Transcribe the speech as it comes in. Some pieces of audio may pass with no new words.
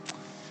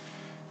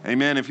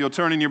Amen. If you'll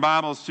turn in your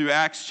Bibles to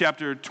Acts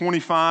chapter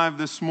 25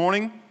 this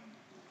morning,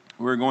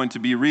 we're going to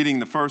be reading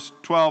the first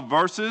 12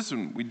 verses,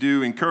 and we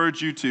do encourage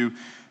you to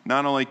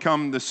not only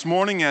come this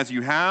morning as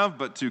you have,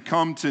 but to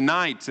come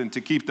tonight and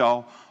to keep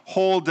the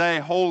whole day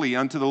holy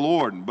unto the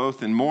Lord,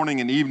 both in morning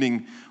and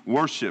evening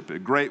worship. A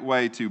great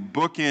way to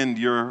bookend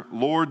your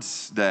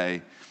Lord's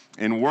Day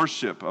in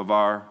worship of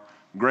our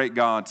great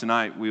God.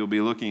 Tonight we will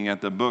be looking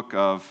at the book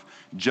of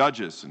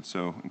Judges, and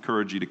so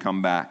encourage you to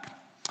come back.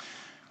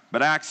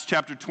 But Acts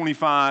chapter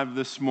 25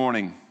 this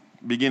morning,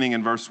 beginning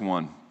in verse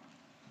 1.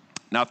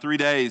 Now 3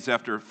 days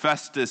after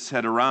Festus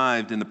had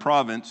arrived in the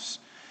province,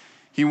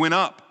 he went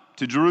up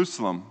to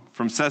Jerusalem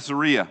from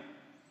Caesarea.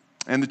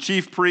 And the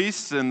chief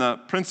priests and the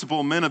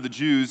principal men of the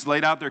Jews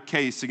laid out their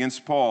case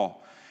against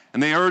Paul.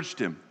 And they urged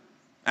him,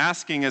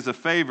 asking as a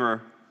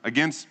favor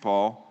against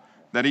Paul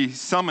that he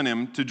summon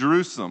him to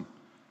Jerusalem,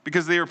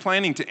 because they were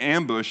planning to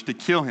ambush to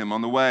kill him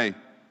on the way.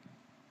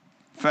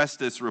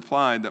 Festus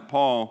replied that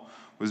Paul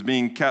was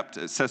being kept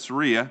at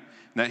Caesarea, and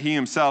that he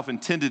himself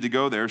intended to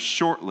go there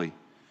shortly.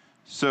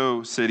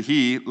 So said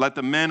he, let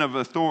the men of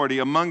authority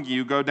among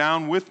you go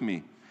down with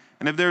me.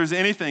 And if there is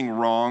anything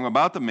wrong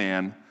about the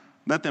man,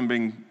 let them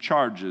bring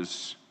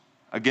charges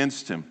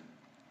against him.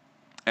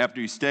 After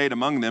he stayed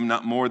among them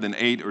not more than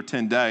 8 or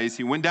 10 days,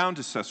 he went down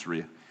to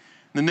Caesarea.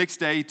 The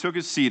next day he took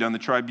his seat on the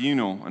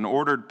tribunal and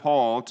ordered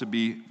Paul to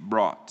be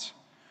brought.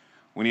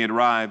 When he had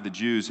arrived, the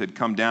Jews had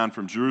come down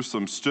from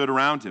Jerusalem, stood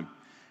around him,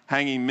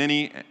 hanging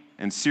many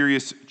and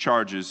serious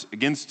charges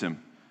against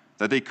him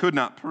that they could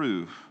not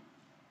prove.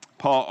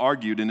 Paul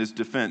argued in his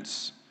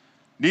defense,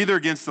 neither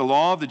against the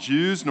law of the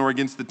Jews, nor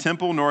against the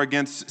temple, nor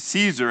against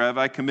Caesar have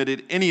I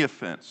committed any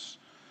offense.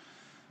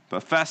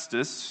 But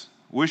Festus,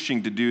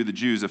 wishing to do the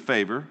Jews a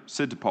favor,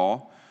 said to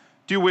Paul,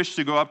 do you wish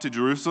to go up to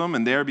Jerusalem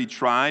and there be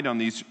tried on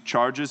these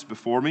charges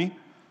before me?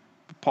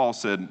 But Paul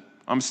said,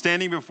 I'm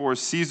standing before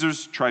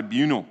Caesar's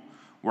tribunal,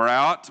 where I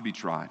ought to be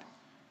tried.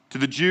 To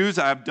the Jews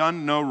I have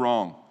done no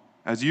wrong,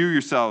 as you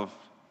yourself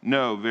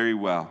know very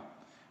well.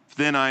 If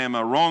then I am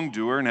a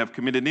wrongdoer and have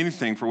committed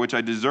anything for which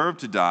I deserve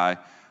to die,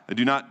 I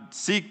do not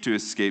seek to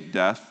escape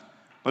death.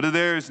 But if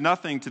there is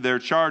nothing to their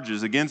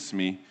charges against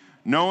me,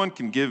 no one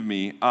can give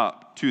me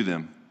up to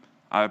them.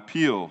 I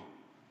appeal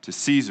to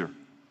Caesar.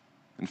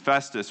 And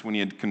Festus, when he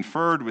had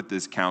conferred with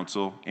this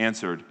council,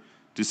 answered,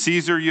 to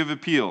Caesar you have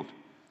appealed,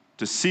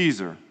 to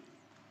Caesar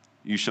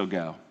you shall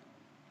go.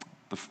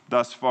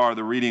 Thus far,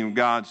 the reading of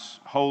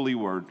God's holy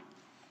word.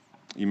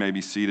 You may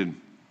be seated.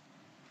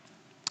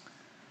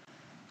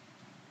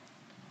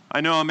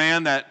 I know a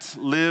man that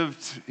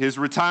lived his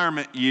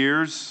retirement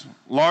years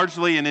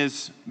largely in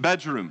his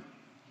bedroom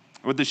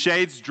with the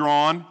shades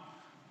drawn,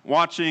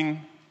 watching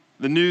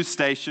the news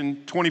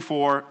station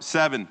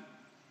 24/7.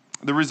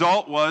 The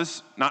result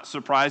was, not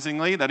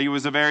surprisingly, that he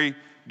was a very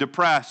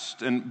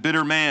depressed and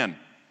bitter man,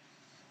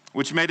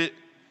 which made it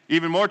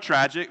even more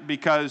tragic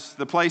because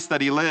the place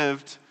that he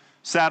lived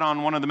sat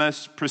on one of the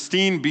most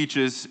pristine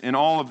beaches in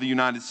all of the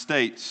United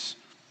States,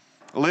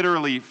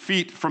 literally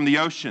feet from the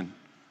ocean,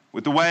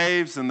 with the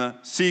waves and the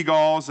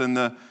seagulls and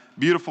the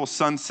beautiful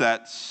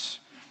sunsets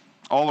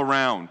all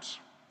around.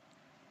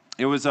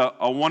 It was a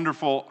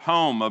wonderful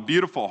home, a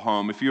beautiful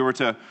home. If you were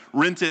to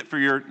rent it for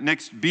your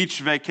next beach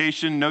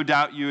vacation, no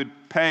doubt you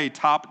would pay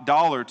top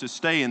dollar to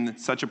stay in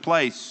such a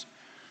place.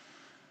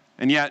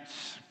 And yet,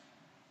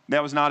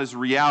 that was not his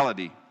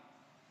reality.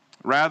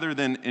 Rather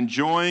than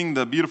enjoying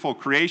the beautiful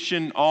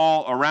creation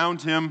all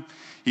around him,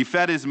 he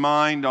fed his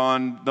mind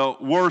on the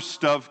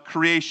worst of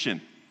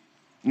creation,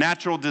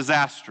 natural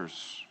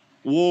disasters,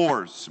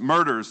 wars,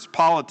 murders,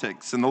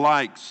 politics, and the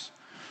likes.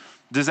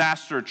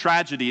 Disaster,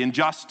 tragedy,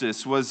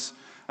 injustice was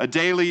a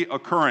daily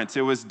occurrence.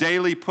 It was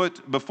daily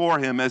put before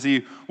him as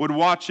he would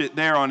watch it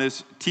there on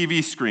his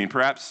TV screen.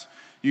 Perhaps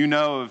you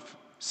know of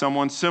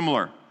someone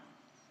similar.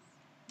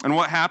 And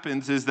what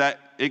happens is that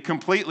it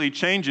completely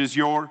changes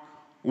your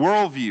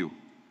worldview.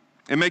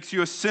 It makes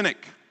you a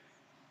cynic,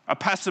 a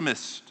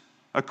pessimist,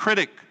 a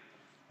critic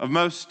of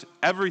most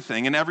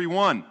everything and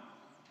everyone.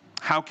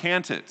 How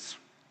can't it,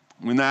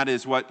 when that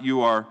is what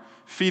you are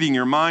feeding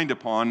your mind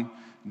upon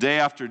day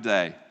after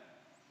day?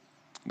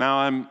 Now,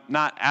 I'm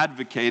not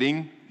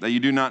advocating that you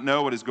do not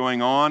know what is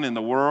going on in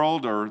the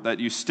world or that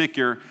you stick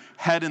your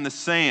head in the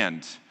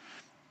sand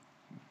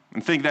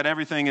and think that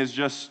everything is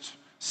just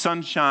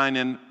sunshine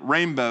and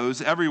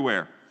rainbows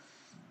everywhere,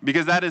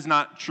 because that is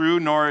not true,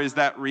 nor is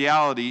that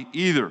reality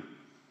either.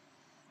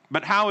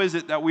 But how is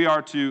it that we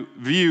are to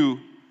view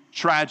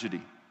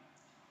tragedy?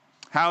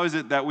 How is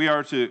it that we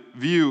are to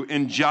view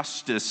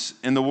injustice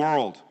in the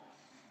world?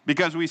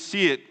 Because we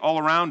see it all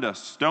around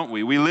us, don't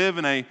we? We live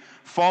in a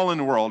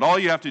fallen world. All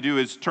you have to do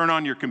is turn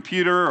on your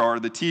computer or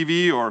the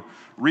TV or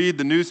read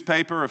the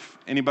newspaper, if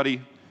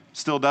anybody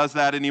still does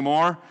that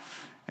anymore,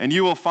 and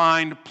you will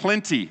find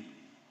plenty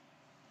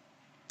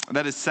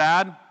that is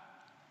sad,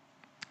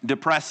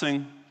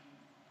 depressing,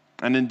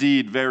 and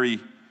indeed very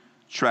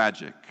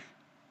tragic.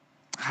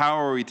 How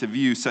are we to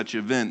view such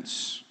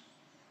events?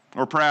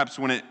 Or perhaps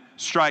when it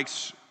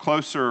strikes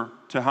closer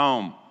to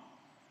home,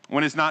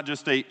 when it's not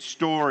just a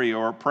story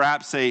or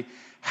perhaps a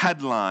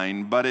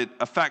headline, but it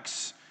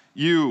affects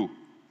you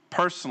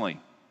personally,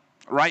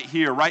 right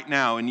here, right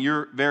now, in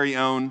your very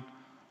own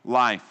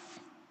life?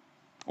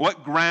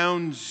 What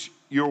grounds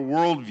your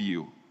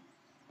worldview?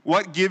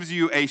 What gives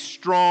you a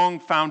strong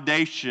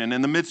foundation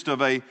in the midst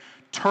of a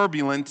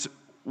turbulent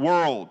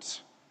world?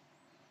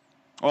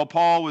 Well,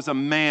 Paul was a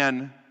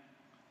man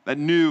that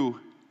knew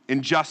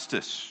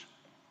injustice.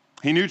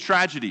 He knew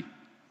tragedy.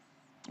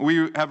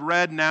 We have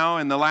read now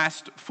in the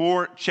last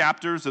 4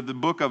 chapters of the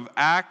book of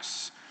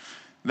Acts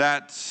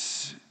that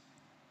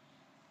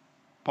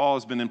Paul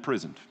has been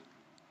imprisoned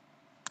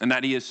and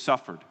that he has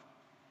suffered.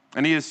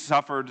 And he has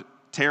suffered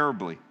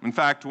terribly. In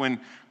fact, when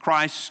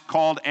Christ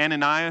called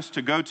Ananias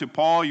to go to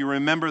Paul, you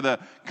remember the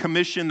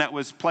commission that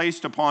was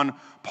placed upon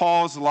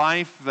Paul's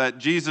life, that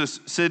Jesus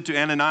said to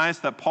Ananias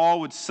that Paul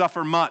would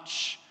suffer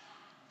much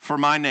for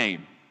my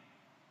name.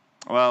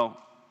 Well,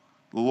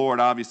 the Lord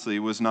obviously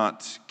was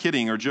not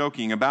kidding or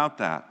joking about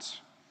that.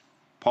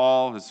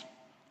 Paul has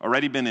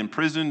already been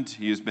imprisoned,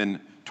 he has been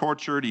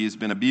tortured, he has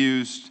been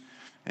abused,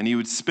 and he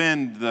would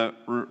spend the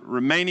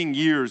remaining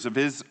years of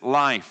his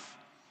life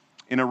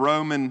in a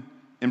Roman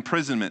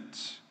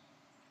imprisonment.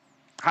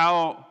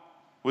 How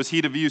was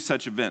he to view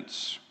such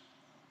events?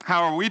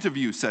 How are we to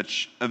view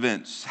such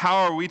events? How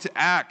are we to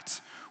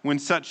act when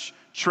such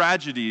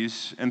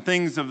tragedies and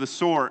things of the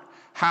sort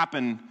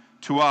happen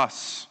to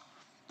us?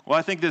 Well,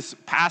 I think this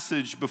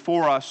passage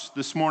before us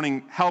this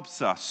morning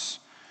helps us.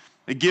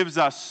 It gives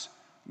us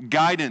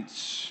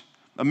guidance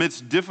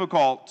amidst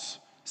difficult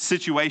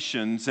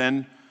situations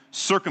and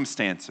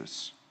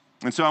circumstances.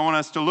 And so I want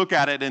us to look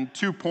at it in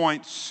 2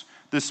 points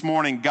this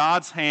morning: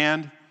 God's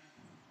hand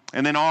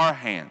and then our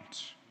hand.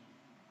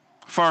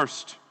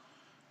 First,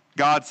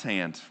 God's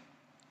hand.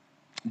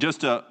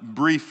 Just a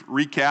brief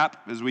recap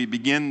as we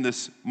begin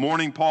this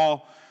morning.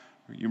 Paul,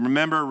 you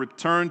remember,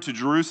 returned to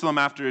Jerusalem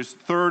after his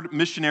 3rd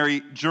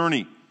missionary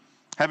journey.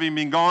 Having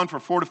been gone for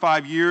 4 to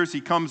 5 years,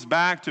 he comes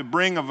back to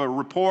bring of a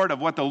report of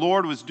what the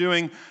Lord was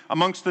doing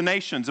amongst the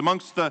nations,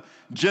 amongst the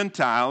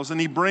Gentiles,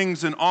 and he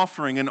brings an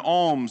offering, an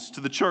alms,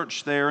 to the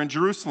church there in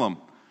Jerusalem.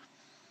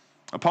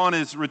 Upon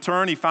his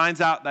return, he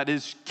finds out that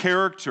his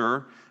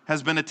character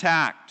has been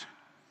attacked,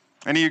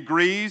 and he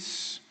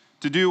agrees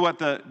to do what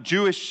the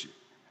Jewish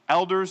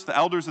elders, the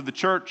elders of the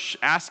church,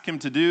 ask him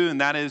to do, and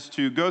that is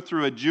to go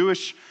through a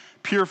Jewish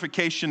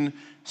purification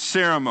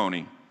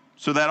ceremony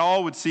so that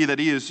all would see that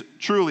he is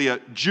truly a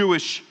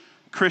Jewish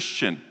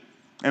Christian.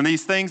 And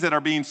these things that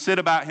are being said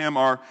about him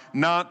are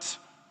not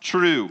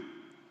true.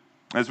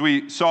 As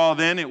we saw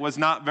then, it was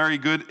not very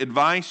good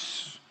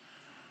advice,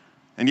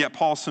 and yet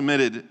Paul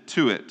submitted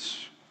to it.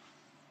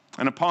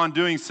 And upon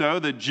doing so,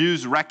 the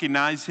Jews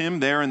recognized him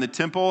there in the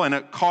temple, and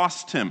it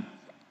cost him.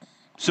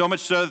 So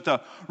much so that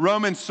the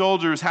Roman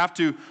soldiers have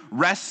to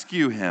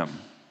rescue him.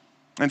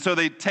 And so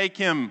they take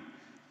him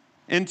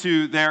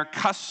into their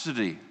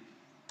custody.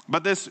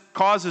 But this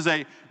causes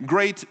a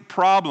great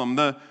problem.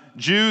 The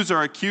Jews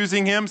are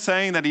accusing him,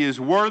 saying that he is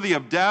worthy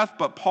of death,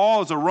 but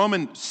Paul is a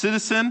Roman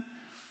citizen,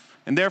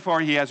 and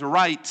therefore he has a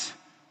right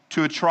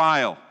to a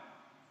trial.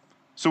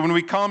 So when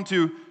we come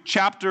to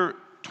chapter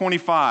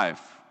 25,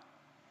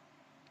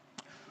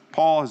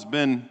 Paul has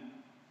been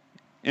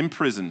in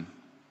prison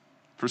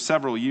for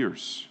several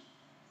years.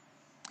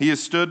 He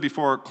has stood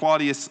before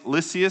Claudius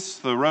Lysias,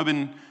 the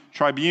Roman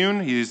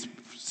tribune. He has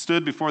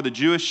stood before the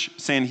Jewish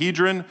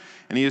Sanhedrin,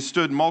 and he has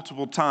stood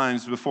multiple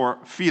times before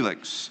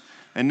Felix.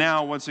 And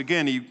now, once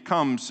again, he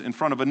comes in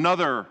front of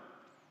another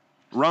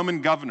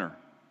Roman governor,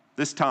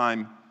 this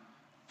time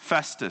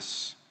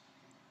Festus.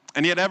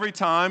 And yet every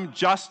time,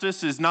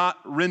 justice is not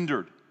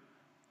rendered.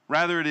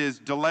 Rather, it is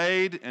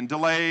delayed and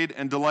delayed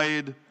and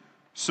delayed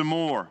some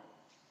more.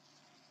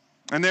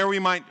 And there we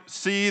might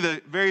see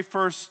the very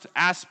first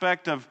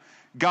aspect of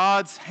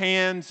God's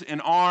hands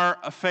in our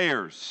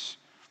affairs.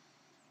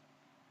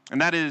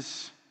 And that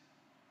is,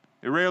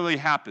 it rarely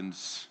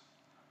happens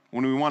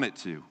when we want it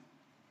to.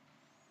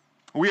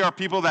 We are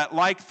people that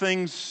like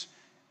things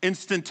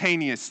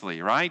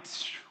instantaneously, right?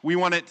 We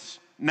want it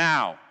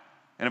now.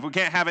 And if we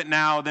can't have it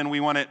now, then we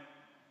want it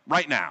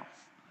right now.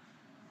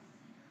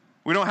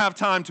 We don't have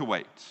time to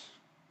wait.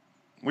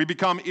 We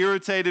become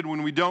irritated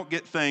when we don't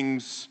get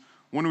things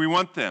when we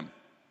want them.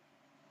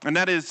 And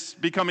that is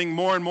becoming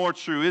more and more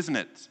true, isn't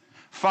it?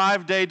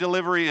 5-day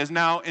delivery is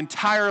now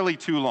entirely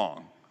too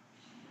long.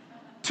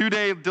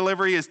 2-day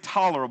delivery is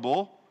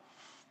tolerable,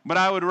 but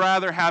I would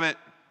rather have it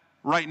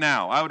right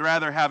now. I would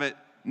rather have it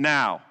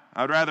now.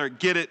 I would rather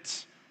get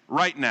it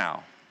right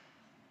now.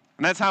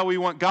 And that's how we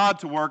want God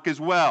to work as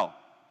well.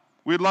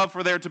 We'd love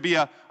for there to be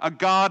a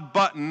God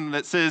button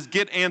that says,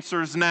 get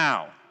answers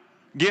now.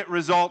 Get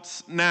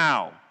results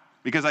now,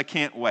 because I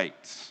can't wait.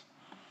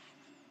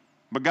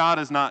 But God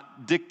is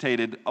not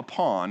dictated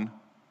upon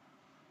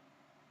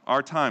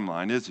our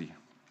timeline, is he?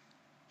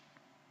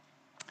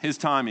 His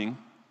timing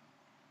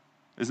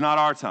is not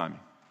our timing.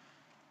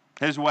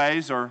 His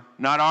ways are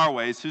not our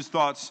ways. His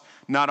thoughts,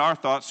 not our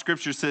thoughts.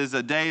 Scripture says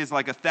a day is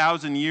like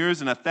 1,000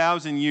 years, and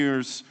 1,000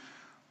 years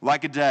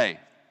like a day.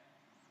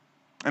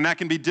 And that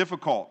can be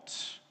difficult,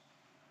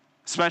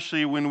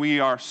 especially when we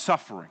are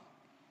suffering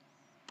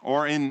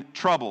or in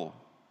trouble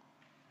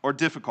or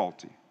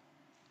difficulty.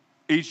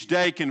 Each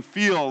day can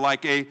feel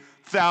like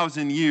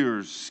 1,000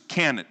 years,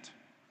 can it?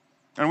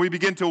 And we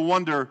begin to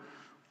wonder,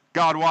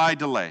 God, why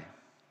delay?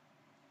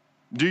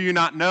 Do you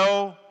not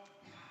know,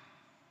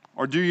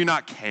 or do you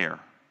not care?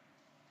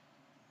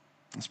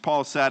 As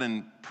Paul sat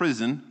in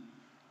prison,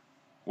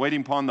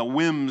 waiting upon the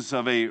whims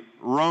of a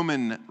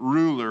Roman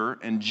ruler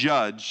and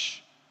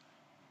judge,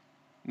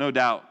 no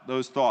doubt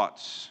those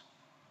thoughts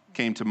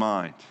came to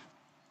mind.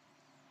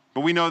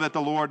 But we know that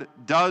the Lord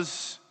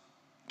does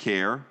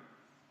care.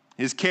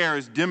 His care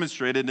is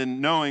demonstrated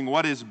in knowing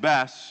what is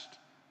best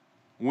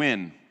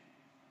when.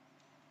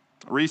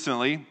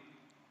 Recently,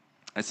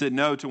 I said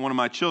no to one of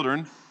my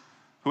children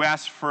who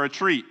asked for a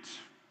treat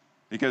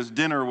because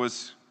dinner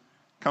was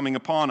coming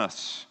upon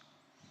us.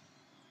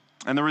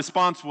 And the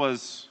response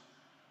was,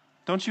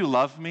 "Don't you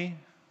love me?"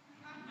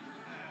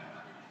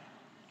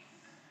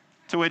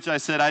 To which I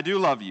said, "I do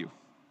love you.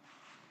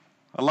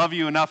 I love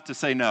you enough to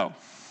say no,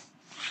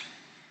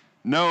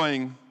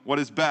 knowing what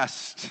is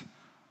best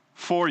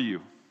for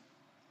you."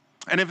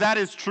 And if that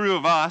is true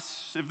of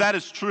us, if that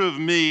is true of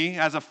me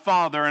as a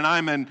father, and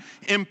I'm an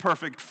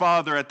imperfect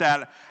father at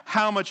that,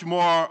 how much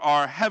more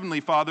our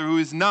Heavenly Father, who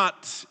is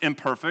not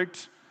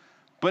imperfect,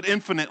 but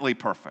infinitely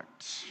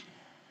perfect.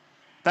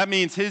 That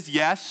means His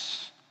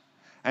yes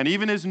and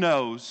even His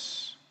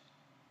no's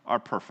are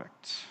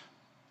perfect.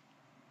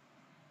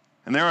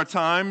 And there are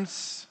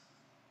times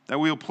that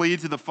we'll plead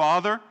to the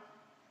Father,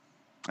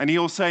 and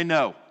He'll say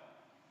no.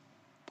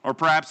 Or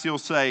perhaps He'll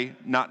say,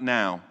 "Not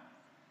now."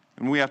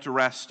 And we have to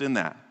rest in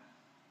that.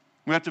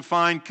 We have to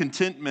find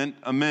contentment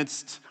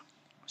amidst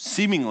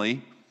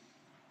seemingly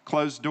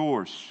closed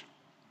doors.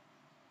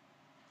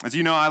 As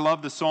you know, I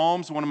love the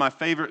Psalms. One of my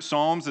favorite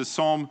Psalms is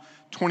Psalm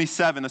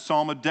 27, a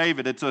Psalm of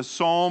David. It's a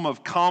psalm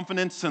of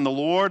confidence in the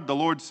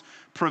Lord's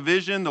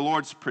provision, the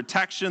Lord's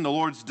protection, the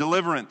Lord's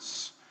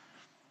deliverance.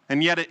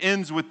 And yet it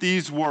ends with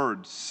these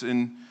words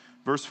in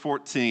verse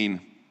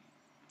 14.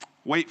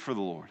 Wait for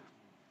the Lord.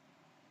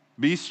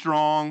 Be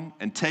strong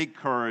and take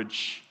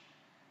courage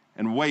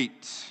and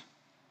wait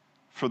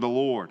for the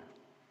Lord.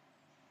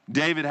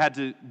 David had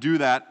to do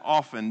that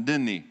often,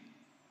 didn't he?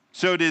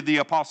 So did the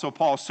Apostle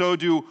Paul. So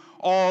do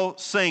all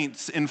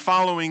saints in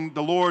following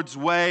the Lord's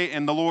way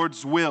and the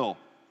Lord's will.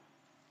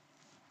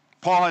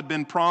 Paul had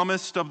been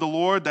promised of the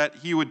Lord that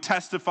he would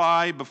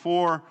testify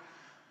before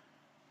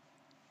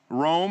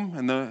Rome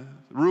and the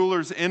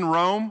rulers in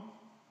Rome.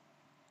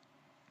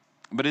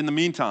 But in the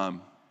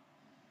meantime,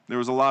 there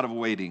was a lot of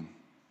waiting.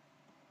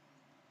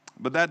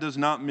 But that does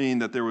not mean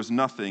that there was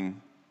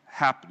nothing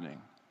happening.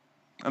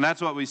 And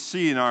that's what we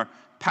see in our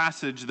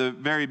passage, the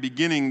very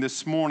beginning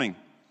this morning.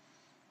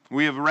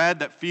 We have read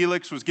that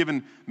Felix was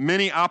given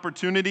many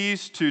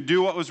opportunities to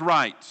do what was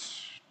right,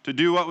 to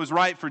do what was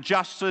right for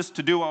justice,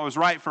 to do what was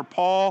right for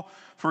Paul,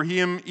 for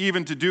him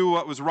even to do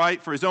what was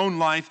right for his own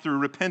life through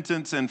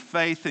repentance and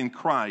faith in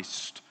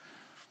Christ.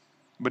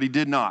 But he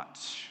did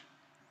not.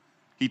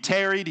 He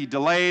tarried, he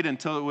delayed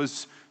until it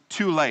was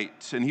too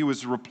late, and he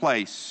was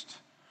replaced.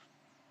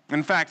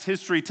 In fact,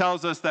 history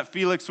tells us that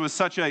Felix was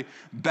such a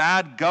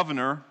bad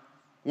governor,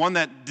 one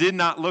that did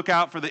not look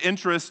out for the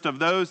interest of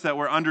those that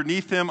were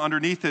underneath him,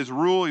 underneath his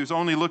rule. He was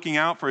only looking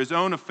out for his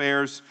own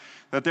affairs,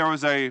 that there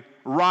was a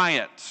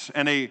riot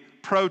and a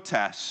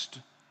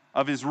protest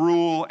of his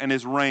rule and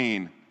his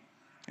reign.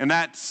 And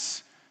that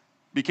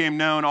became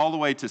known all the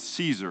way to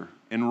Caesar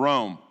in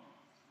Rome.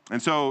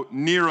 And so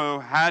Nero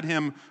had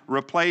him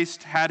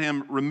replaced, had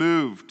him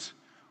removed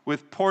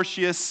with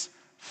Porcius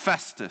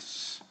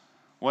Festus.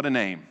 What a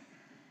name.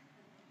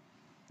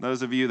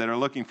 Those of you that are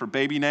looking for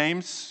baby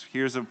names,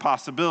 here's a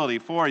possibility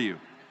for you.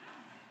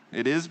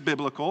 It is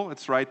biblical.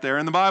 It's right there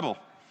in the Bible.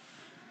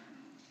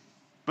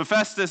 But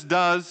Festus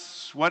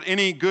does what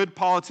any good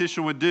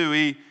politician would do.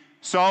 He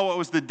saw what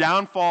was the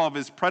downfall of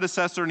his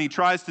predecessor, and he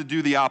tries to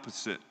do the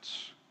opposite.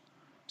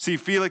 See,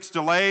 Felix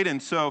delayed, and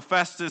so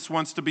Festus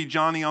wants to be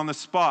Johnny on the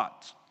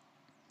spot.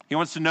 He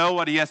wants to know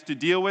what he has to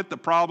deal with, the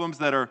problems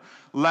that are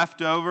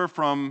left over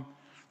from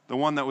the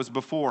one that was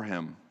before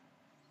him.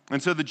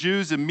 And so the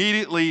Jews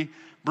immediately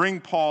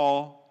bring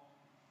Paul,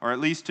 or at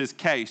least his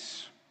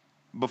case,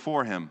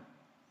 before him.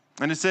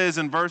 And it says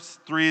in verse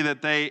 3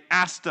 that they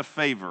asked a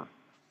favor,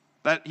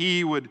 that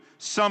he would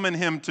summon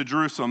him to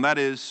Jerusalem, that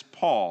is,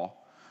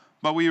 Paul.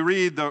 But we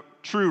read the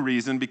true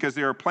reason, because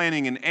they are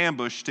planning an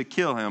ambush to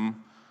kill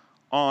him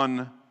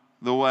on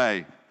the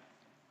way.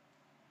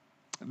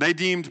 They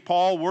deemed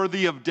Paul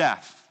worthy of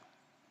death.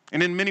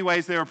 And in many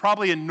ways, they were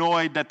probably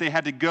annoyed that they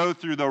had to go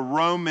through the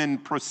Roman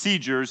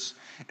procedures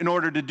in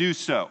order to do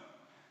so.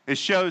 It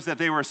shows that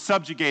they were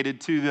subjugated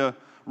to the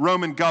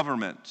Roman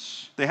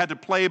government. They had to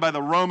play by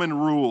the Roman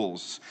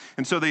rules.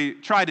 And so they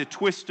tried to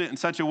twist it in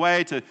such a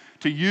way to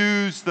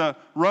use the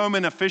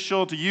Roman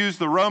official, to use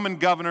the Roman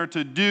governor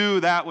to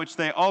do that which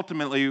they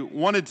ultimately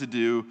wanted to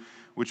do,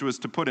 which was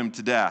to put him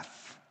to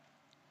death.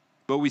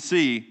 But we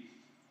see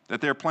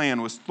that their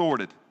plan was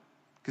thwarted.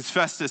 because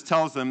Festus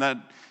tells them that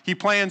he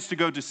plans to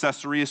go to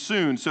Caesarea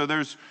soon. So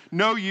there's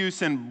no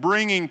use in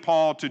bringing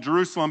Paul to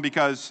Jerusalem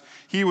because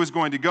he was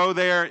going to go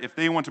there. If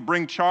they want to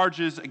bring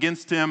charges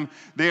against him,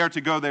 they are to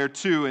go there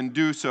too and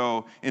do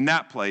so in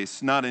that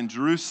place, not in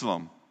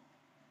Jerusalem.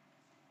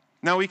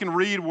 Now we can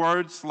read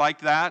words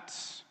like that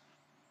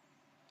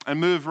and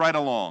move right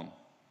along.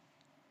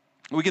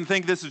 We can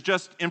think this is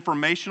just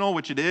informational,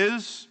 which it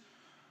is,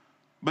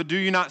 but do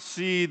you not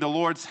see the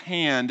Lord's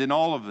hand in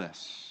all of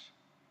this?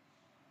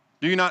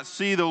 Do you not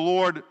see the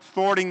Lord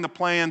thwarting the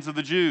plans of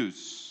the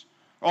Jews,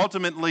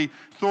 ultimately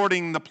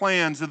thwarting the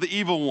plans of the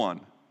evil one?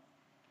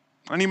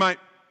 And you might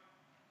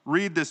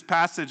read this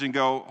passage and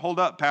go, hold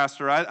up,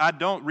 Pastor, I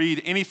don't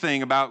read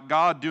anything about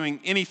God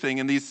doing anything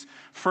in these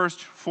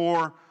first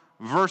 4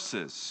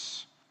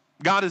 verses.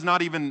 God is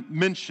not even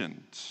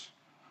mentioned,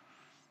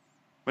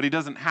 but he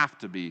doesn't have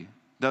to be,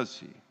 does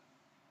he?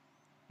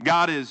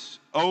 God is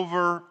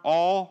over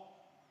all,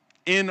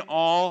 in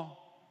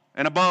all,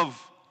 and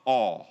above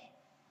all.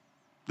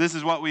 This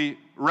is what we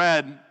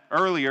read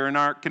earlier in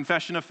our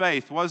confession of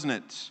faith, wasn't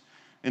it?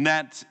 In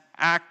that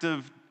act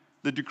of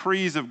the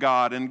decrees of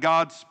God and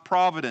God's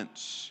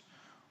providence.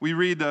 We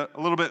read a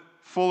little bit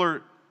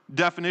fuller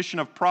definition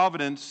of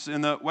providence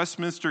in the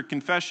Westminster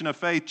Confession of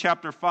Faith,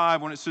 chapter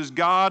 5, when it says,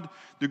 God,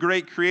 the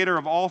great creator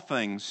of all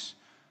things,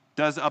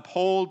 does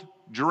uphold,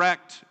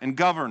 direct, and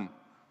govern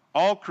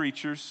all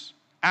creatures,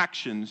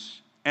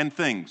 actions, and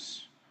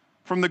things,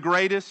 from the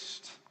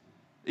greatest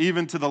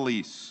even to the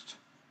least,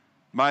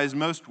 by his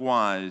most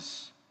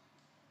wise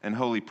and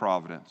holy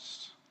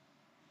providence.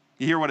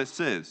 You hear what it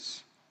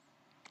says?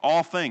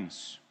 All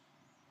things,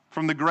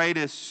 from the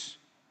greatest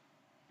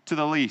to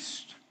the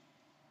least.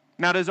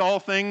 Now, does all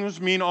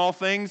things mean all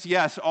things?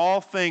 Yes,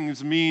 all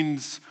things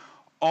means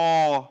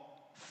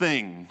all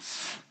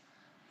things.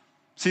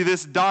 See,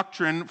 this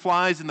doctrine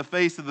flies in the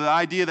face of the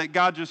idea that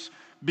God just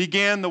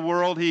began the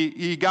world,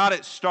 he got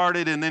it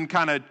started and then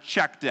kind of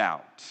checked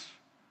out,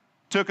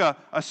 took a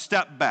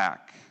step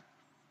back.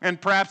 And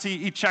perhaps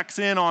he checks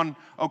in on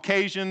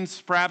occasions,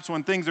 perhaps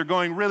when things are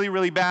going really,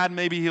 really bad,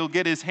 maybe he'll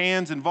get his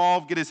hands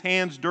involved, get his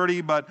hands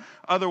dirty, but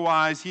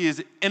otherwise he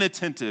is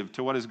inattentive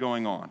to what is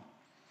going on.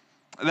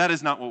 That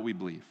is not what we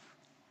believe.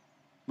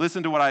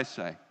 Listen to what I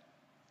say.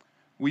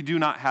 We do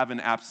not have an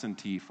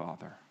absentee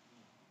Father.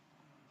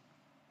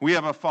 We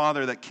have a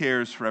Father that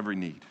cares for every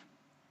need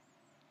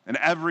and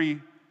every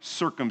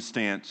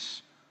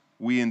circumstance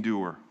we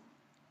endure.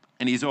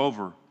 And he's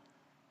over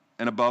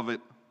and above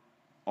it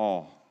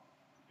all.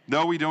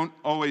 Though we don't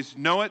always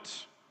know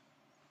it,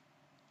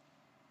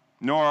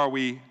 nor are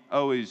we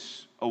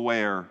always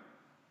aware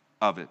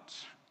of it.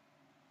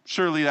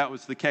 Surely that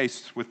was the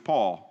case with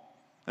Paul.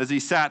 As he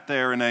sat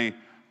there in a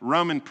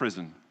Roman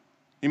prison,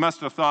 he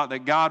must have thought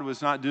that God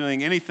was not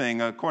doing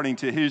anything according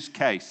to his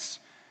case,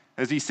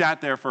 as he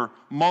sat there for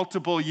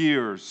multiple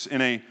years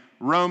in a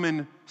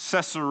Roman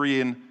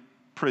Caesarean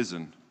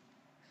prison.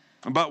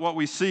 But what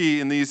we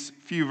see in these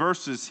few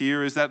verses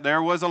here is that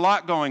there was a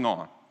lot going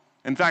on.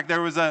 In fact,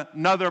 there was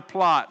another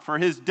plot for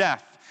his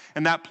death,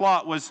 and that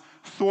plot was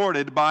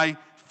thwarted by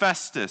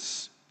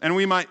Festus. And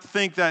we might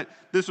think that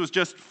this was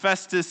just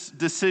Festus'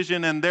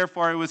 decision, and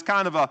therefore it was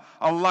kind of a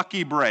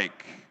lucky break.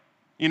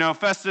 You know,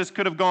 Festus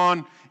could have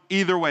gone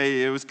either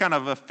way. It was kind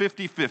of a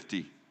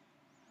 50-50.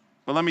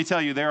 But let me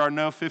tell you, there are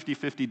no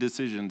 50-50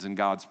 decisions in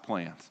God's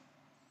plans.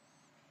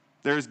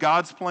 There is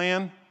God's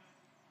plan,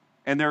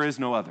 and there is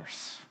no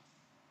others.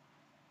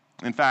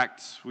 In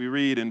fact, we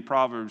read in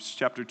Proverbs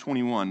chapter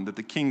 21 that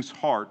the king's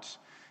heart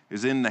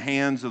is in the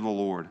hands of the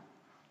Lord.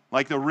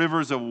 Like the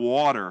rivers of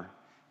water,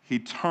 he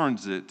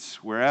turns it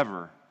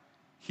wherever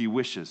he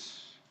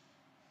wishes.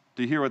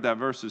 Do you hear what that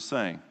verse is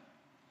saying?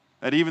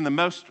 That even the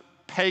most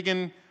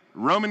pagan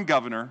Roman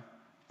governor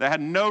that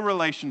had no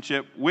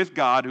relationship with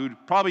God, who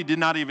probably did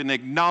not even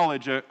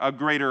acknowledge a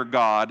greater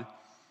God,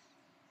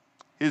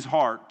 his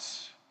heart,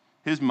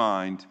 his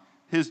mind,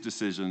 his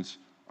decisions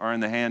are in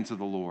the hands of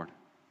the Lord.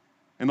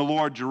 And the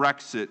Lord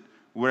directs it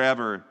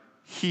wherever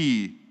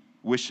he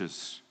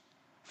wishes.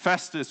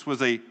 Festus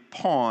was a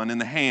pawn in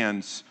the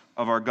hands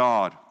of our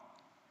God.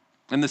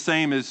 And the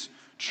same is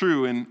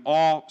true in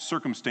all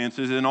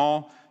circumstances, in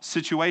all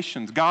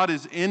situations. God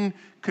is in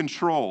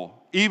control,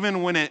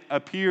 even when it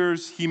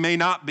appears he may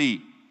not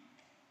be.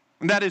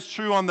 And that is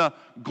true on the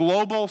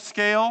global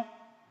scale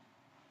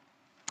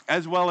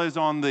as well as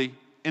on the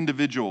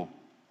individual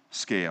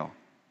scale.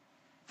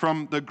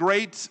 From the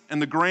great and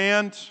the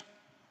grand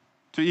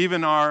to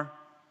even our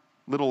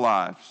little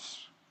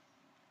lives.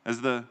 As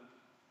the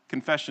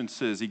confession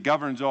says, he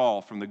governs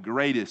all from the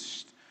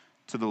greatest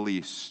to the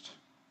least.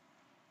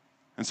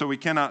 And so we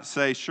cannot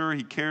say, sure,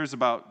 he cares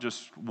about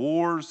just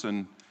wars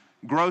and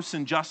gross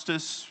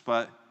injustice,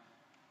 but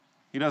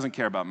he doesn't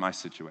care about my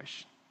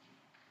situation.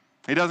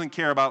 He doesn't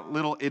care about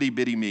little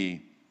itty-bitty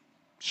me.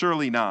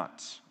 Surely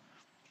not.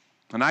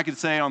 And I could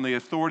say on the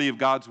authority of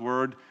God's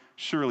word,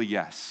 surely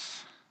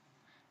yes,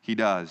 he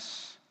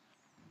does.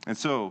 And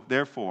so,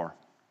 therefore,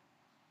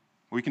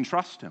 we can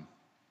trust him,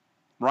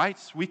 right?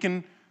 We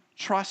can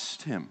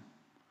trust him.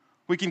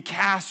 We can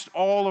cast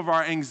all of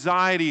our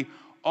anxiety,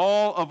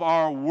 all of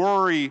our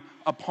worry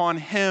upon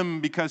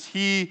Him because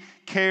He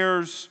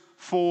cares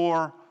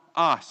for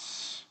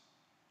us.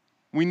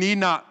 We need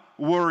not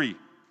worry.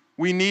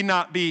 We need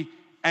not be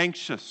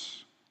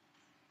anxious.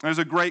 There's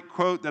a great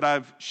quote that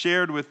I've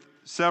shared with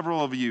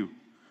several of you.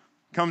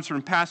 It comes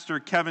from Pastor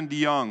Kevin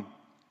DeYoung.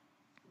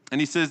 And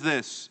he says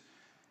this: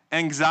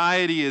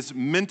 anxiety is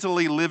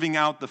mentally living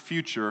out the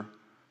future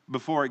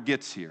before it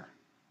gets here.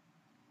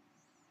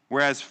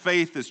 Whereas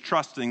faith is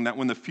trusting that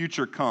when the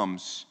future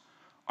comes,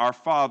 our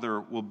Father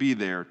will be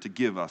there to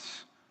give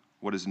us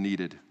what is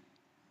needed.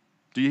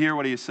 Do you hear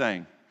what he is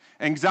saying?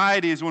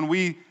 Anxiety is when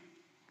we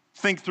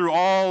think through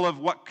all of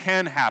what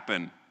can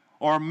happen,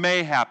 or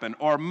may happen,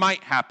 or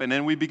might happen,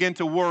 and we begin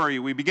to worry,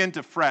 we begin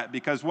to fret,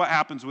 because what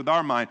happens with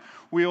our mind,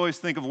 we always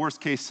think of worst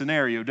case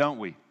scenario, don't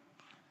we?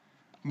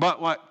 But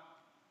what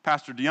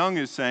Pastor DeYoung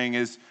is saying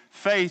is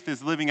faith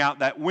is living out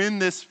that when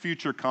this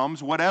future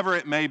comes, whatever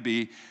it may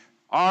be,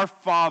 our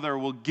Father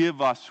will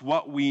give us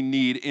what we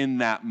need in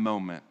that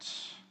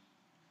moment.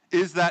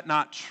 Is that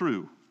not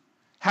true?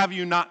 Have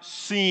you not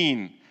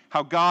seen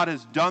how God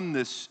has done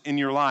this in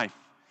your life?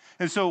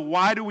 And so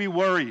why do we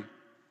worry?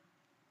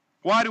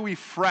 Why do we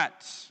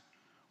fret?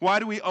 Why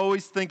do we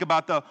always think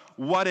about the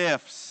what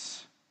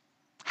ifs?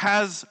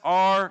 Has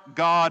our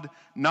God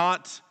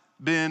not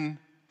been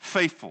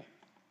faithful?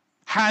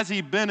 Has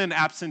He been an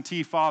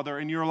absentee father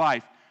in your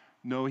life?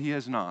 No, He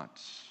has not.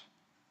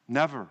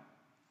 Never.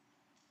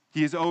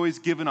 He has always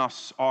given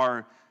us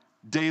our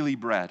daily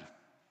bread.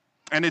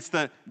 And it's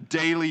the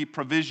daily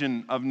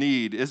provision of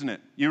need, isn't it?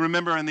 You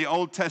remember in the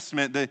Old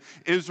Testament, the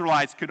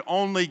Israelites could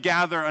only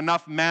gather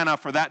enough manna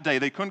for that day.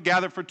 They couldn't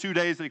gather for 2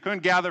 days. They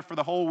couldn't gather for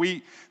the whole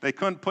week. They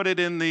couldn't put it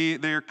in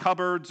their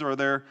cupboards or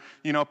their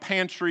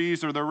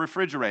pantries or their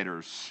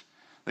refrigerators.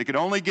 They could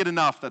only get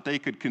enough that they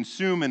could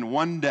consume in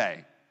one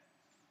day.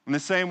 In the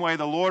same way,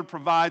 the Lord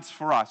provides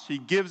for us. He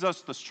gives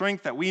us the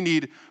strength that we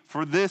need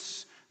for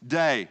this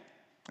day.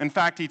 In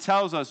fact, He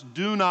tells us,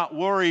 do not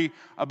worry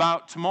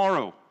about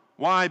tomorrow.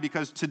 Why?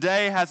 Because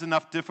today has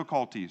enough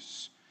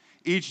difficulties.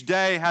 Each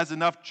day has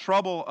enough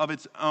trouble of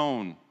its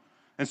own.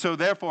 And so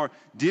therefore,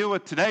 deal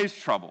with today's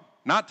trouble,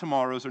 not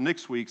tomorrow's or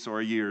next week's or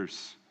a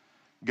year's.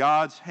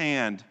 God's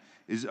hand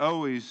is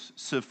always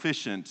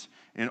sufficient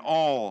in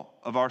all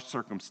of our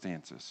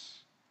circumstances.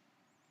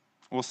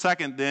 Well,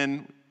 second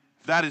then,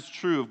 if that is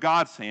true of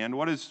God's hand,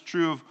 what is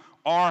true of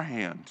our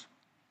hand?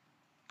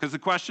 Because the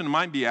question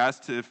might be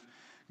asked, if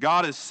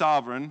God is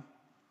sovereign,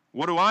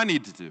 what do I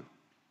need to do?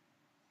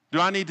 Do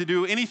I need to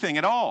do anything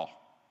at all?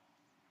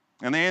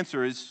 And the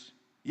answer is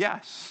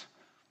yes.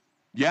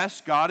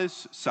 Yes, God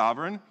is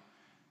sovereign.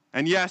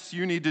 And yes,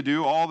 you need to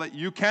do all that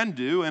you can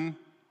do and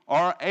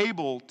are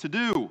able to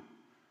do.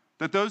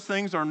 That those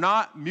things are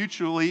not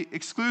mutually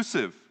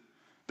exclusive.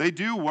 They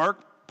do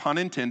work, pun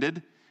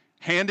intended,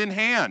 hand in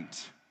hand.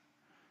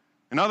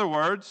 In other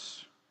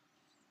words,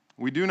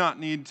 we do not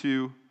need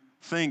to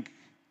think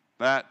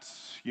that,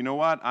 you know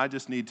what, I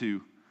just need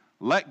to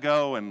let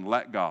go and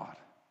let God.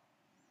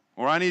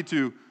 Or I need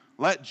to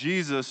let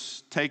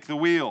Jesus take the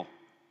wheel.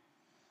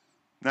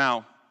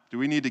 Now, do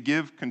we need to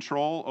give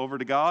control over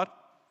to God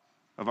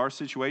of our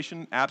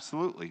situation?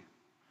 Absolutely.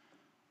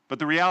 But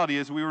the reality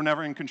is we were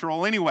never in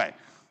control anyway.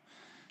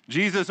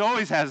 Jesus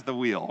always has the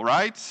wheel,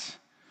 right?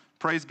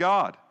 Praise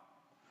God.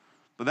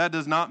 But that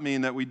does not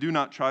mean that we do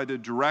not try to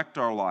direct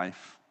our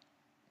life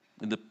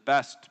in the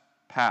best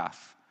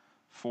path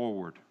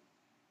forward.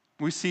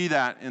 We see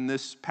that in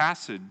this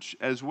passage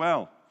as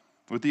well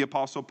with the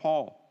Apostle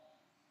Paul.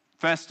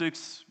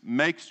 Festus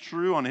makes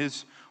true on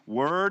his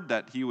word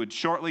that he would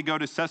shortly go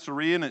to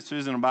Caesarea, and it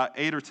says in about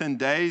 8 or 10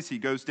 days he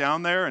goes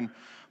down there, and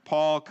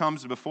Paul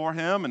comes before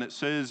him, and it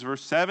says,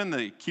 verse 7,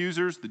 the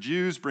accusers, the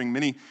Jews, bring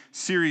many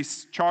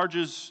serious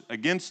charges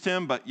against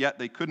him, but yet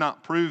they could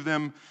not prove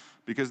them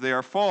because they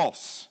are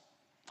false.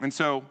 And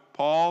so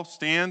Paul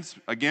stands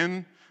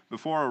again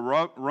before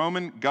a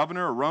Roman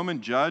governor, a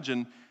Roman judge,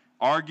 and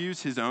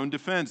argues his own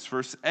defense.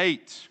 Verse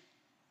 8,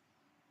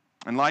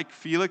 and like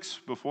Felix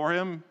before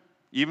him,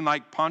 even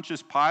like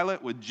Pontius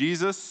Pilate with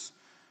Jesus,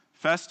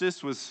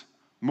 Festus was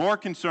more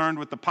concerned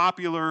with the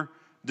popular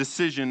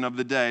decision of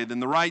the day than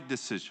the right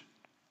decision.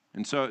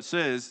 And so it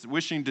says,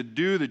 wishing to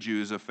do the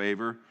Jews a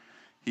favor,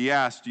 he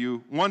asked, do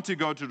you want to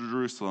go to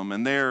Jerusalem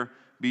and there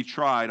be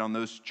tried on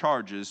those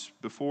charges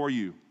before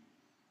you?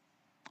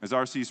 As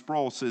R.C.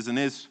 Sproul says in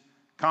his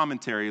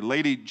commentary,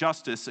 Lady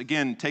Justice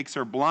again takes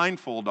her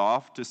blindfold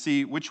off to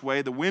see which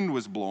way the wind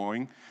was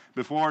blowing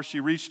before she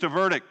reached a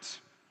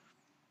verdict.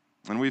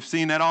 And we've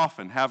seen that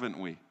often, haven't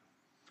we?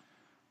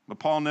 But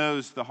Paul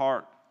knows the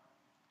heart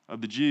of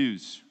the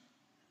Jews,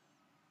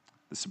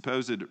 the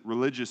supposed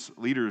religious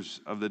leaders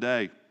of the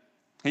day.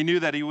 He knew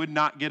that he would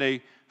not get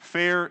a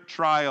fair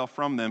trial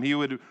from them. He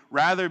would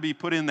rather be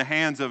put in the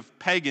hands of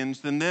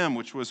pagans than them,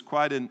 which was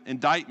quite an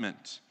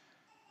indictment.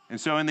 And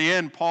so in the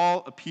end,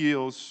 Paul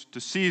appeals to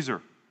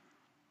Caesar,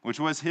 which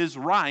was his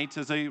right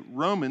as a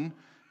Roman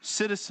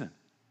citizen.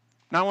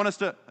 Now I want us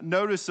to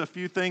notice a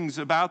few things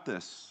about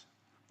this.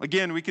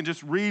 Again, we can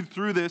just read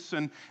through this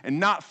and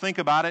not think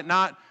about it,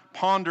 not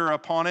ponder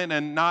upon it,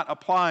 and not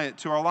apply it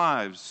to our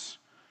lives.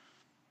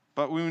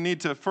 But we need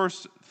to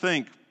first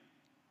think,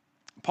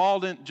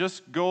 Paul didn't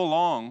just go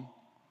along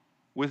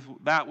with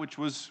that which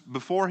was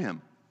before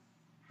him,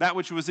 that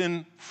which was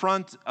in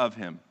front of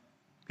him.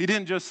 He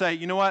didn't just say,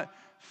 you know what,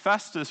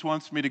 Festus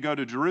wants me to go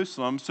to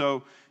Jerusalem,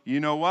 so you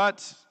know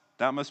what,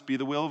 that must be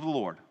the will of the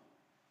Lord.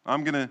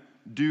 I'm going to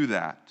do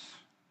that.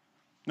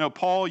 No,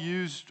 Paul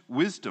used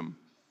wisdom.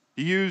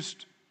 He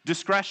used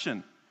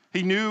discretion.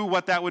 He knew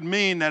what that would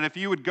mean, that if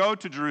you would go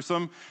to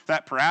Jerusalem,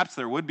 that perhaps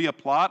there would be a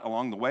plot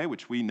along the way,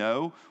 which we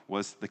know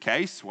was the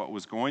case, what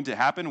was going to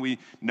happen. We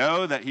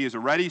know that he has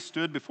already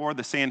stood before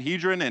the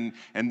Sanhedrin,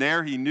 and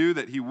there he knew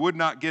that he would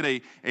not get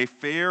a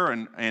fair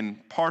and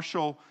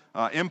impartial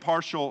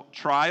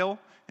trial.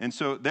 And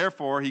so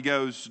therefore he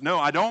goes, no,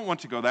 I don't want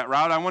to go that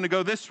route. I want to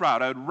go this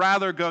route. I would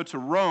rather go to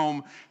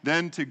Rome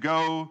than to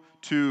go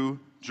to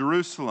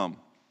Jerusalem.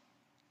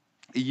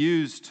 He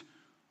used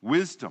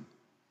wisdom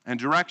and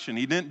direction.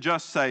 He didn't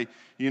just say,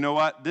 you know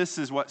what, this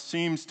is what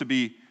seems to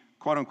be,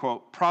 quote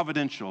unquote,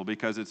 providential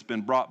because it's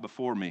been brought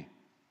before me.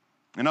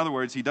 In other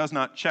words, he does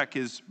not check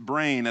his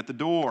brain at the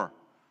door.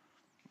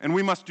 And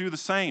we must do the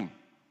same.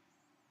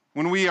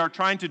 When we are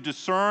trying to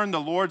discern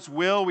the Lord's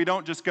will, we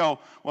don't just go,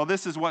 well,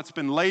 this is what's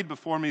been laid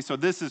before me, so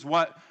this is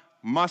what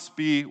must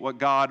be what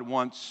God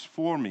wants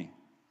for me.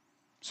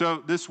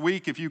 So this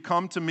week, if you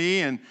come to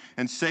me and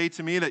say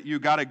to me that you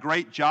got a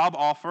great job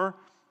offer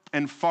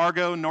in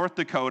Fargo, North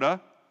Dakota,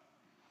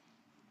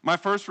 my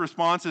first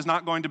response is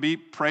not going to be,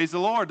 praise the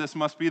Lord, this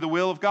must be the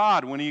will of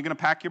God. When are you going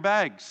to pack your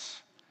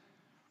bags?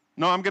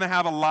 No, I'm going to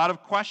have a lot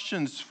of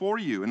questions for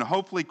you, and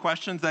hopefully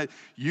questions that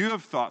you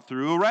have thought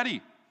through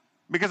already.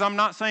 Because I'm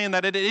not saying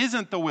that it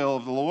isn't the will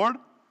of the Lord,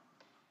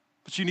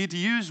 but you need to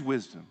use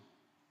wisdom.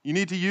 You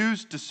need to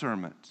use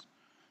discernment.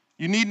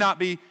 You need not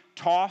be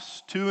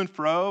tossed to and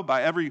fro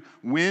by every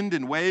wind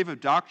and wave of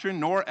doctrine,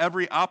 nor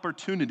every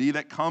opportunity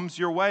that comes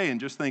your way, and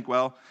just think,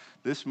 well,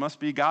 this must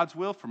be God's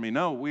will for me.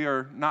 No, we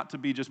are not to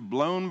be just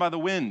blown by the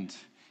wind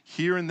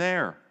here and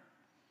there.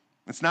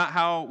 It's not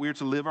how we're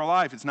to live our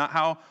life. It's not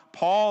how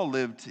Paul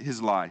lived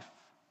his life.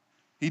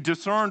 He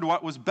discerned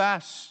what was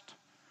best,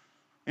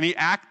 and he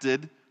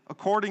acted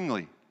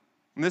accordingly.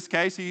 In this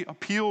case, he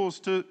appeals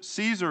to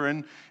Caesar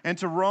and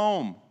to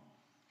Rome.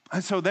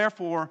 And so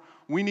therefore,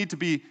 we need to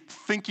be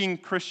thinking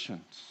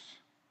Christians.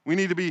 We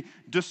need to be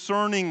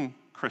discerning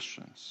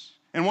Christians.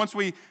 And once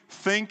we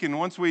think and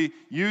once we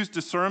use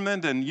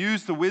discernment and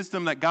use the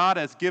wisdom that God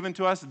has given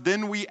to us,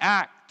 then we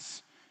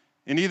act.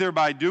 And either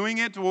by doing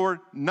it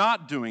or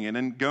not doing it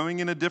and going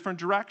in a different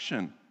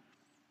direction.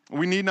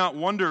 We need not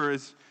wonder,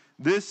 is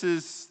this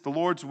is the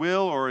Lord's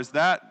will or is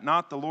that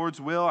not the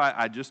Lord's will?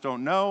 I just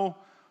don't know.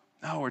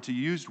 No, we're to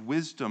use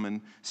wisdom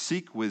and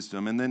seek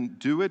wisdom and then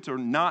do it or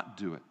not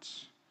do it.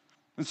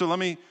 And so let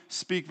me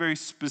speak very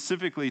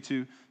specifically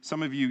to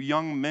some of you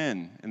young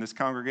men in this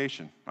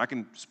congregation. I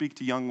can speak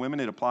to young women.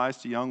 It applies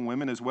to young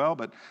women as well,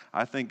 but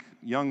I think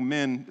young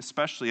men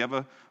especially have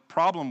a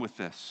problem with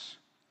this.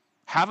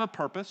 Have a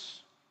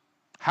purpose,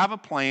 have a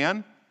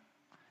plan,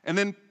 and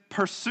then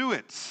pursue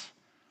it.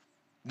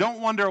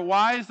 Don't wonder,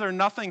 why is there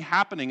nothing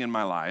happening in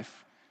my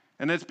life?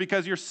 And it's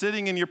because you're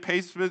sitting in your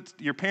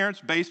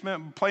parents'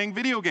 basement playing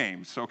video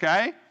games,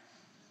 okay?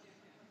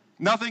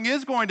 Nothing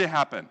is going to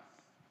happen.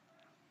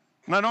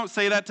 And I don't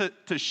say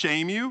that to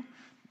shame you,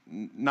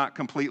 not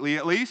completely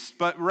at least,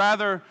 but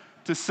rather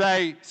to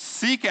say,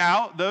 seek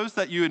out those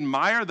that you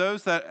admire,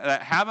 those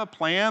that have a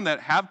plan, that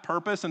have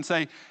purpose, and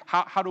say,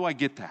 how do I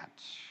get that?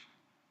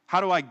 How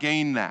do I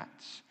gain that?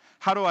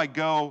 How do I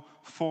go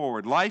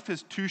forward? Life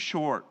is too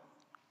short.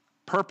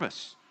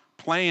 Purpose,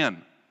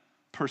 plan,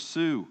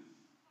 pursue.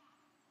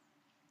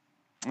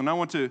 And I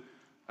want to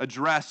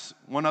address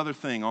one other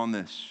thing on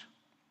this.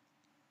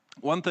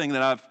 One thing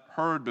that I've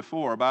heard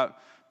before about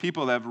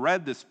people that have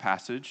read this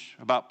passage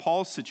about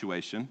Paul's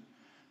situation,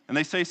 and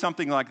they say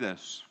something like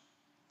this.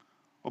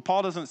 Well,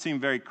 Paul doesn't seem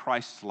very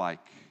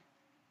Christ-like.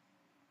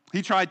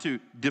 He tried to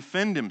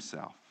defend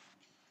himself.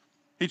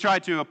 He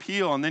tried to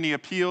appeal, and then he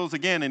appeals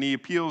again, and he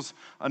appeals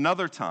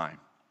another time.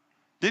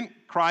 Didn't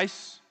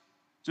Christ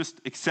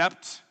just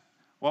accept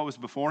what was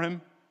before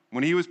him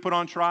when he was put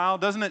on trial?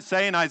 Doesn't it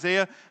say in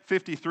Isaiah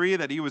 53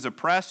 that he was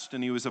oppressed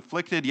and he was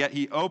afflicted, yet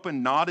he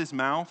opened not his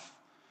mouth?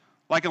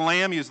 Like a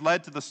lamb he is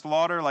led to the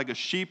slaughter, like a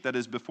sheep that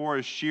is before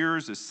his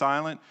shearers is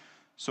silent,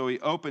 so he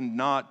opened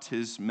not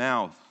his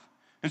mouth.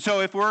 And so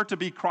if we're to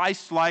be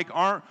Christ-like,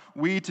 aren't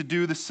we to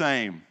do the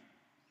same?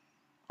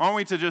 Aren't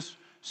we to just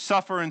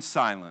suffer in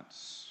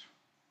silence?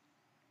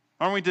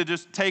 Aren't we to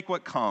just take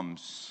what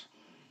comes?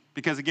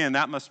 Because again,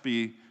 that must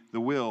be the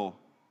will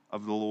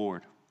of the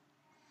Lord.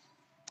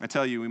 I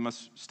tell you, we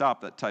must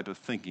stop that type of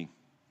thinking.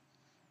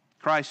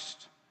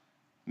 Christ's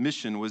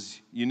mission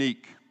was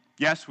unique.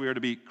 Yes, we are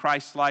to be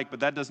Christ-like, but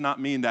that does not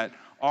mean that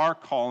our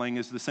calling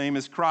is the same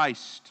as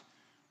Christ.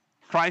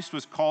 Christ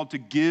was called to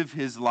give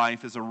his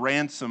life as a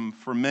ransom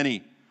for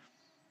many.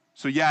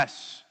 So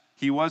yes,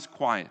 he was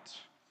quiet.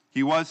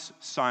 He was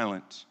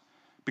silent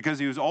because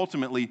he was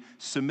ultimately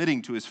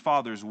submitting to his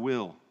Father's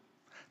will.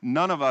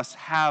 None of us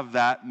have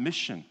that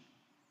mission,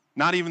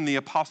 not even the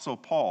Apostle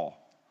Paul.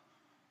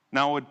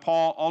 Now, would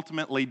Paul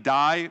ultimately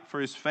die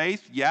for his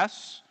faith?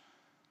 Yes,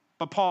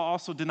 but Paul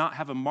also did not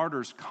have a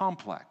martyr's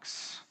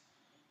complex,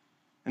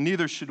 and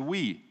neither should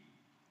we.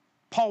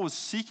 Paul was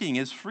seeking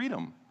his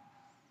freedom,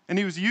 and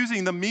he was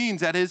using the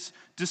means at his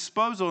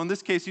disposal. In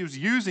this case, he was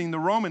using the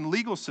Roman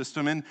legal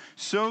system, and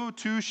so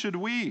too should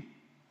we.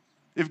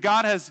 If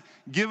God has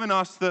given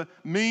us the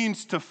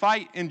means to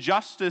fight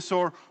injustice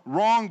or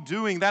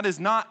wrongdoing, that is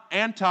not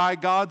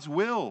anti-God's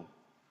will.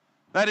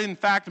 That, in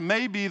fact,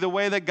 may be the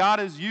way that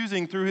God is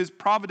using through his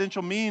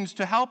providential means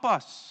to help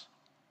us.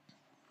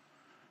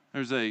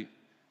 There's a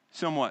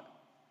somewhat,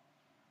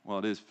 well,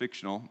 it is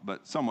fictional,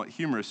 but somewhat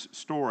humorous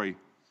story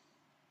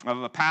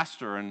of a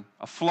pastor and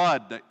a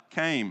flood that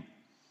came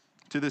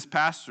to this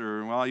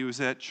pastor while he was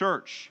at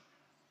church.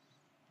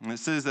 And it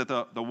says that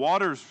the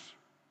waters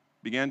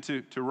began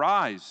to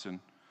rise,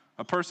 and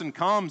a person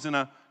comes in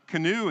a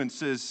canoe and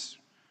says,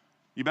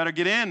 "You better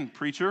get in,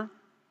 preacher.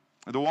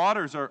 The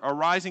waters are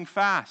rising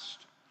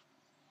fast."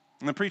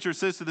 And the preacher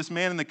says to this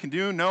man in the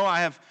canoe, "No, I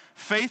have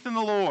faith in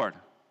the Lord.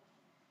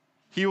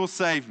 He will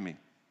save me."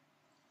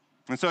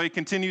 And so he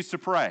continues to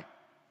pray,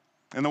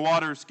 and the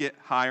waters get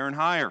higher and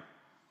higher.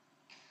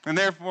 And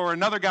therefore,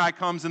 another guy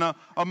comes in a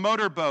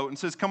motorboat and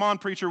says, "Come on,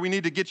 preacher, we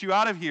need to get you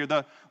out of here.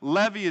 The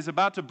levee is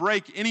about to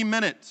break any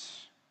minute."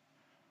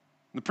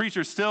 And the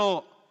preacher,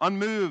 still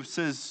unmoved,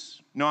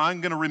 says, "No, I'm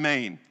going to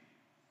remain.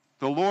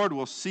 The Lord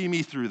will see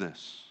me through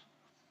this."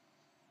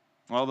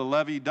 Well, the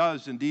levee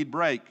does indeed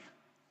break,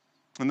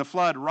 and the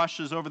flood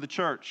rushes over the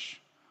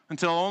church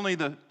until only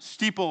the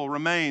steeple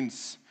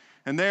remains.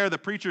 And there the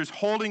preacher is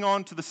holding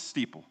on to the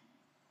steeple,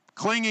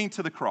 clinging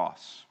to the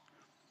cross,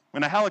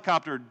 when a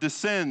helicopter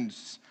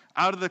descends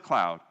out of the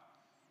cloud,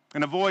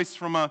 and a voice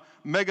from a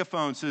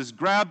megaphone says,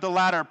 "Grab the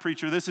ladder,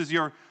 preacher. This is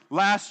your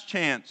last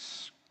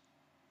chance."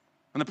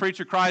 And the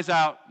preacher cries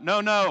out,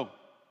 "No, no,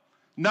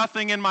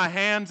 nothing in my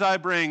hands I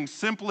bring,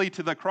 simply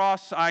to the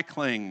cross I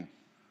cling."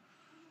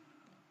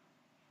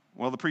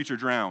 Well, the preacher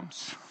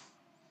drowns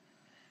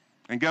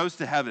and goes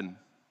to heaven.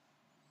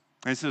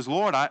 And he says,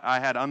 "Lord, I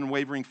had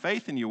unwavering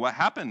faith in you. What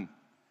happened?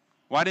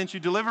 Why didn't you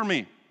deliver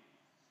me?"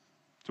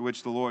 To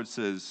which the Lord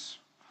says,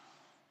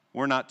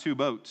 "We're not two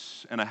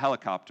boats and a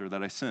helicopter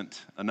that I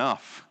sent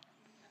enough."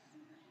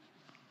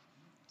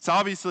 It's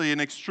obviously an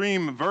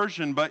extreme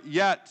version, but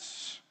yet,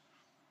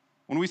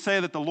 when we say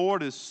that the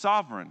Lord is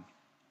sovereign,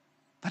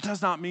 that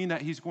does not mean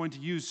that he's going to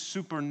use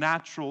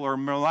supernatural or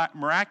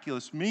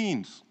miraculous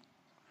means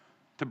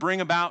to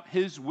bring about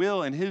his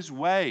will and his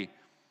way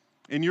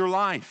in your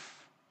life.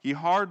 He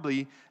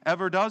hardly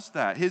ever does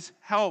that. His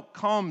help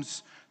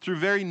comes through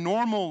very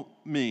normal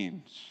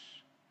means.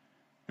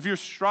 If you're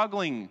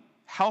struggling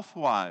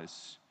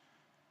health-wise,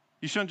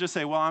 you shouldn't just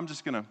say, "Well, I'm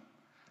just going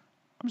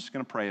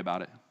to pray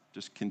about it."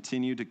 Just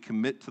continue to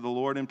commit to the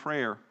Lord in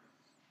prayer.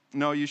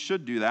 No, you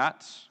should do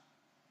that,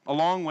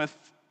 along with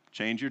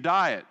change your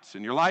diet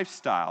and your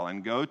lifestyle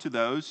and go to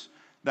those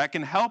that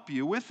can help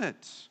you with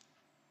it.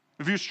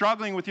 If you're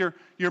struggling with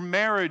your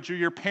marriage or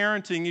your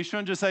parenting, you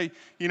shouldn't just say,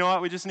 "You know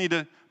what, we just need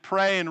to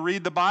pray and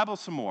read the Bible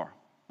some more."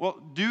 Well,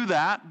 do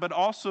that, but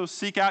also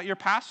seek out your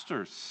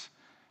pastors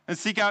and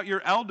seek out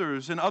your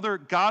elders and other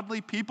godly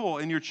people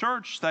in your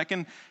church that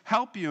can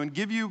help you and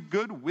give you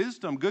good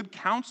wisdom, good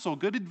counsel,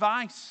 good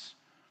advice.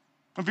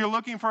 If you're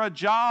looking for a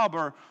job,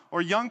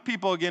 or young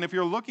people, again, if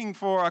you're looking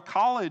for a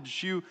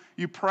college, you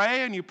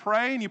pray and you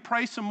pray and you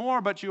pray some more,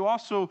 but you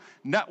also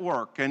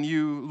network and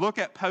you look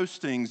at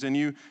postings and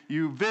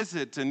you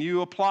visit and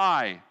you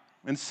apply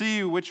and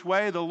see which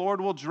way the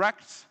Lord will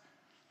direct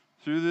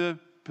through the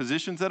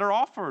positions that are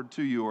offered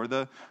to you or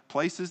the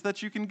places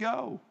that you can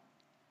go.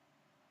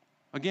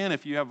 Again,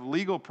 if you have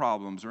legal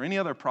problems or any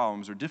other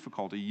problems or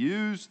difficulty,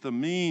 use the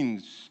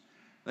means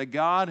that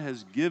God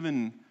has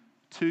given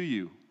to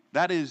you.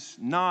 That is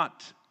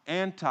not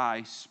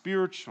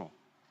anti-spiritual.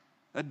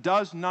 That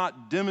does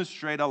not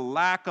demonstrate a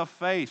lack of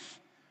faith.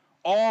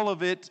 All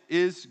of it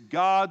is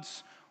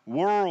God's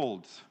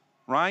world,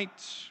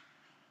 right?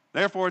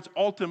 Therefore, it's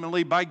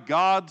ultimately by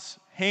God's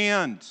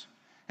hand.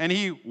 And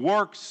he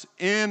works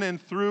in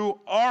and through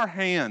our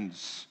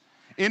hands,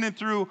 in and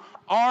through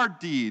our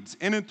deeds,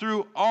 in and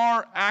through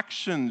our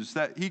actions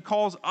that he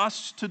calls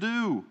us to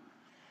do.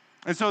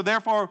 And so,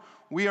 therefore,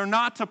 we are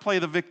not to play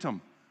the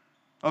victim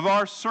of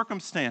our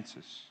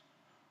circumstances.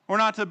 We're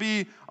not to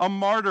be a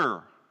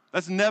martyr.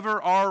 That's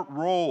never our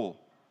role.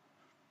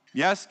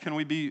 Yes, can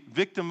we be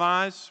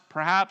victimized?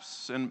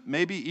 Perhaps, and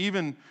maybe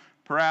even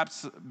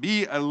perhaps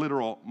be a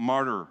literal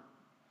martyr.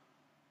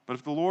 But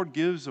if the Lord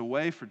gives a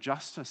way for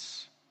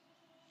justice,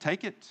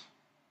 take it.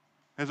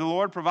 If the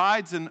Lord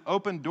provides an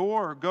open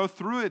door, go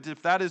through it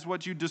if that is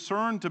what you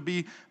discern to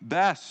be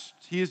best.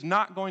 He is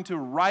not going to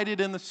write it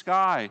in the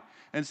sky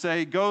and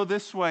say, "Go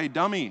this way,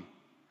 dummy,"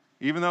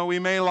 even though we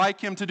may like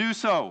him to do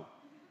so.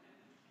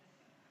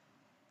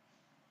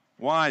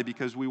 Why?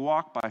 Because we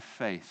walk by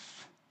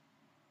faith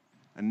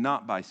and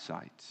not by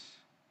sight.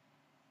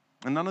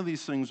 And none of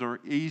these things are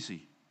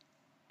easy.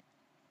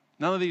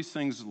 None of these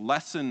things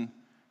lessen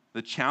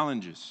the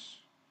challenges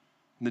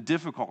and the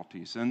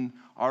difficulties and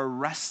our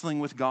wrestling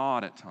with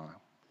God at times,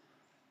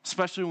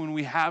 especially when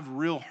we have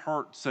real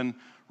hurts and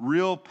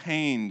real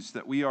pains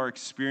that we are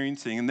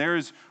experiencing. And there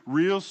is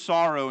real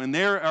sorrow, and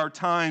there are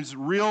times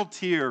real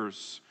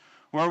tears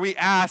where we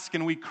ask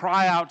and we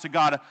cry out to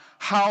God,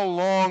 "How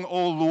long,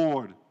 O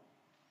Lord?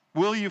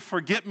 Will you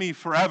forget me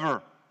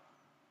forever?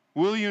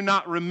 Will you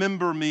not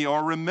remember me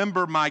or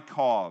remember my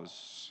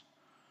cause?"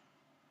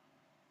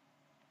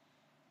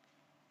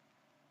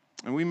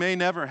 And we may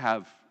never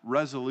have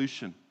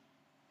resolution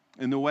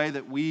in the way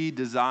that we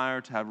desire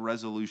to have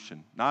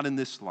resolution, not in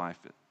this life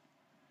at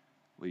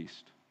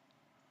least.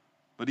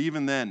 But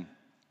even then,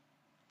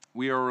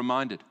 we are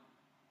reminded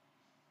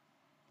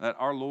that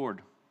our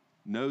Lord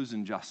knows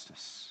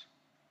injustice.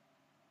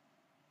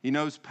 He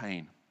knows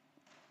pain.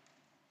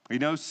 He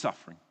knows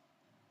suffering.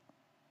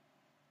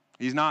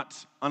 He's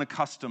not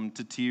unaccustomed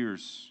to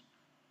tears.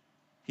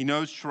 He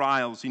knows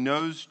trials. He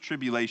knows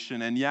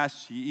tribulation. And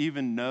yes, he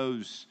even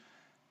knows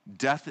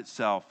death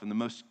itself in the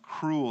most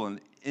cruel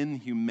and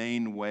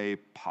inhumane way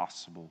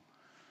possible.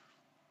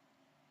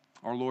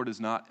 Our Lord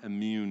is not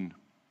immune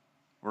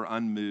or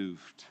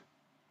unmoved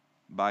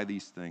by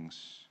these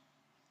things.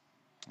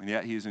 And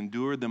yet he has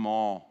endured them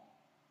all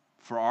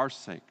for our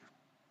sake,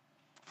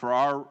 for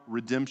our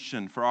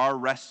redemption, for our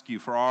rescue,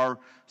 for our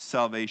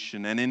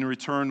salvation. And in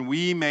return,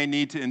 we may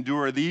need to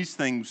endure these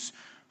things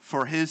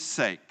for his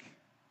sake.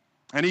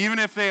 And even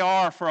if they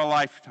are for a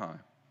lifetime,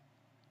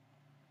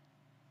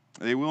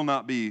 they will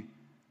not be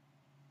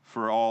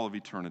for all of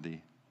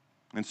eternity.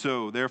 And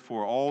so,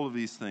 therefore, all of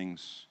these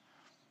things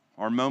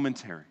are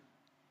momentary.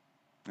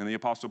 And the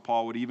Apostle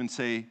Paul would even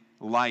say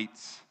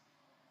lights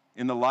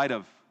in the light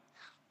of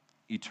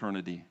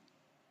eternity.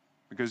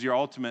 Because your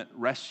ultimate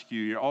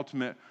rescue, your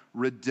ultimate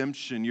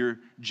redemption, your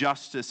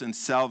justice and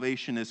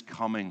salvation is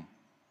coming.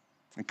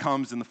 It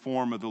comes in the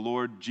form of the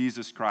Lord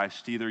Jesus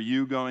Christ, either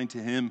you going to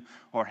him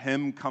or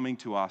him coming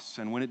to us.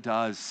 And when it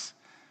does,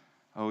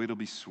 oh, it'll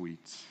be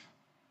sweet.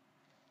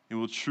 It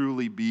will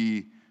truly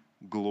be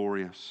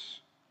glorious.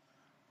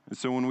 And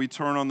so when we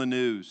turn on the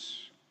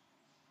news,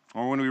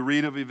 or when we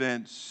read of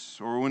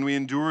events, or when we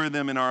endure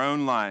them in our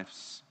own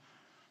lives,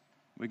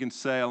 we can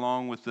say,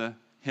 along with the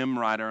hymn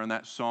writer in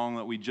that song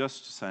that we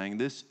just sang,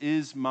 "This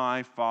is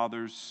my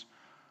Father's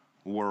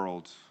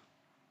world.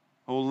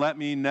 Oh, let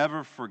me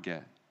never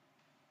forget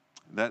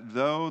that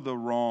though the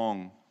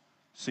wrong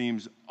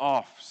seems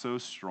off so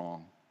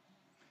strong,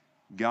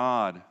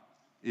 God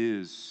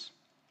is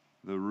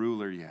the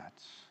ruler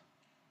yet."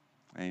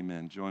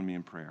 Amen. Join me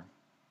in prayer.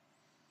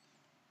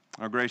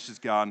 Our gracious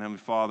God and Heavenly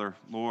Father,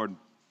 Lord,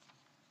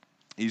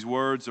 these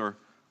words are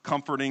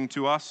comforting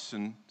to us.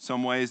 In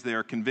some ways, they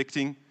are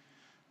convicting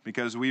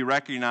because we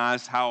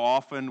recognize how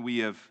often we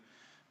have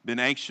been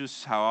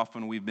anxious, how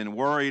often we've been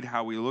worried,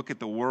 how we look at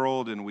the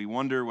world and we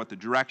wonder what the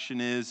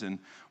direction is and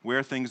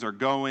where things are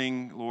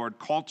going, Lord,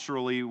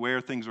 culturally,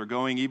 where things are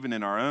going, even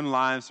in our own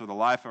lives or the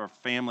life of our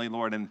family,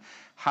 Lord, and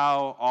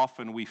how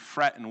often we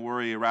fret and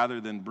worry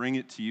rather than bring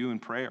it to you in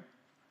prayer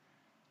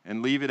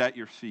and leave it at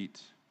your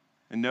feet.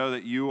 And know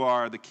that you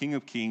are the King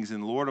of Kings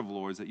and Lord of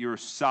Lords, that you are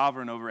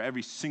sovereign over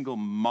every single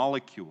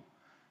molecule,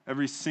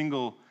 every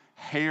single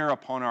hair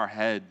upon our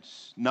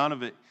heads. None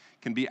of it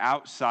can be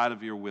outside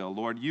of your will.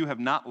 Lord, you have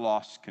not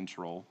lost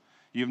control.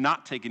 You have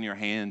not taken your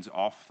hands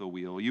off the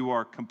wheel. You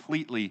are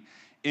completely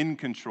in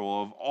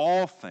control of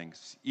all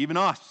things, even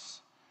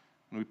us.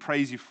 And we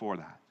praise you for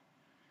that.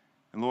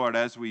 And Lord,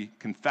 as we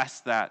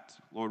confess that,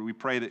 Lord, we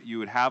pray that you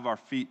would have our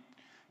feet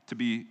to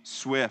be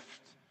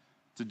swift,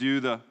 to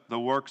do the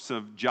works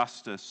of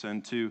justice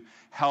and to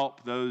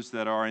help those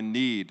that are in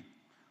need.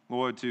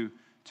 Lord, to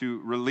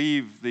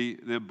relieve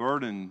the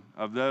burden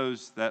of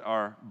those that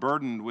are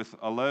burdened with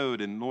a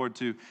load. And Lord,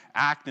 to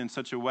act in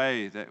such a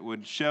way that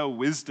would show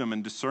wisdom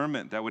and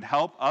discernment, that would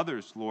help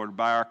others, Lord,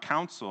 by our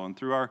counsel and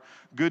through our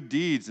good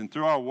deeds and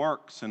through our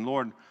works. And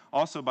Lord,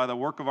 also by the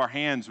work of our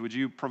hands, would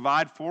you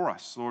provide for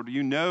us? Lord,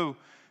 you know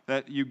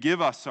that you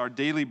give us our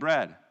daily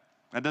bread.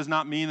 That does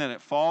not mean that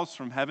it falls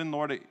from heaven,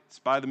 Lord. It's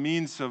by the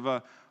means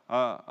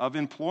of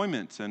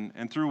employment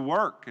and through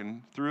work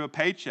and through a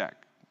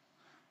paycheck,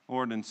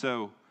 Lord. And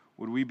so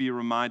would we be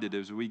reminded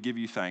as we give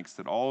you thanks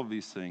that all of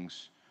these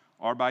things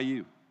are by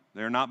you.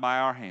 They're not by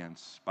our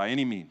hands by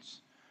any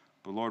means.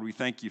 But Lord, we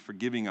thank you for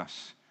giving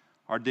us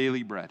our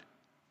daily bread.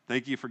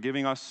 Thank you for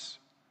giving us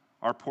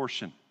our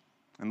portion.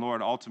 And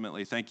Lord,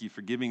 ultimately, thank you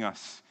for giving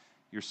us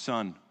your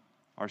Son,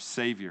 our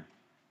Savior,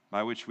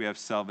 by which we have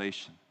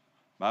salvation,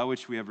 by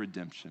which we have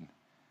redemption.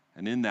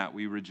 And in that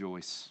we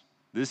rejoice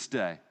this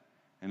day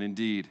and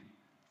indeed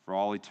for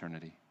all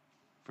eternity.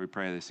 For we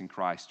pray this in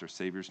Christ, our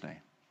Savior's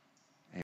name.